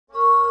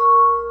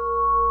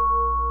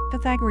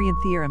Pythagorean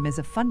theorem is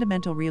a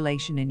fundamental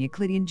relation in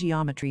Euclidean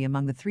geometry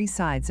among the three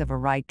sides of a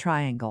right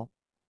triangle.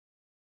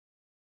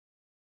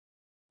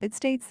 It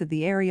states that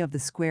the area of the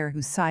square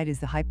whose side is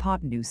the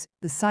hypotenuse,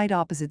 the side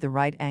opposite the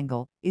right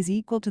angle, is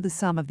equal to the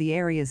sum of the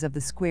areas of the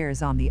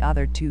squares on the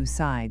other two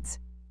sides.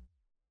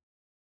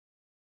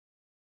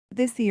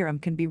 This theorem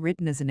can be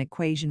written as an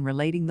equation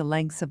relating the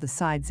lengths of the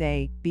sides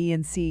A, B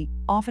and C,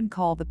 often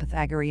called the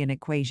Pythagorean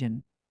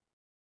equation.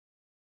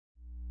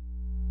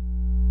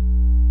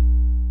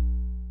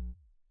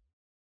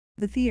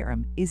 The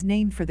theorem is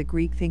named for the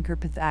Greek thinker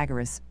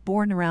Pythagoras,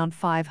 born around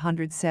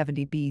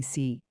 570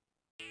 BC.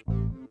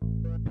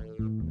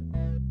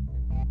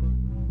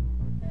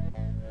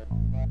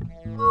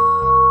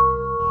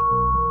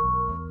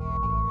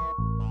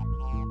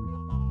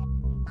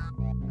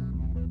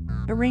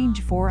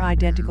 Arrange four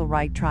identical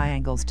right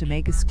triangles to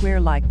make a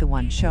square like the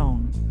one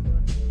shown.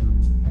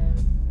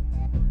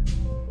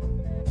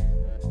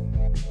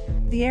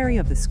 The area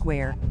of the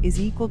square is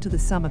equal to the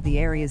sum of the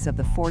areas of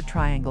the four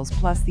triangles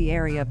plus the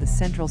area of the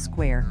central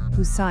square,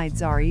 whose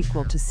sides are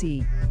equal to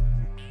C.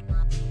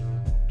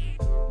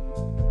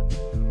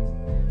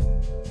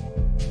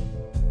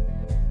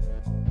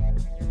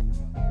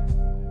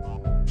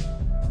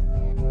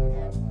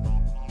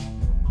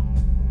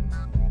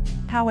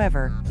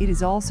 However, it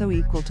is also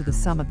equal to the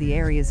sum of the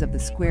areas of the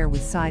square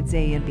with sides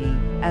A and B,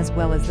 as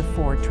well as the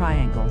four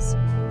triangles.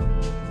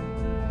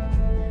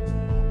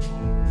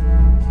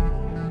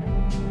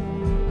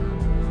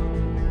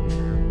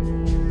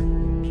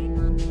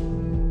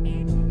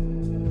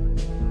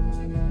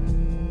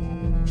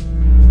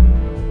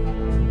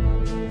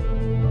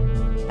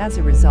 As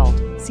a result,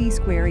 C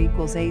square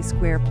equals A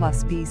square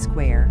plus B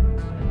square.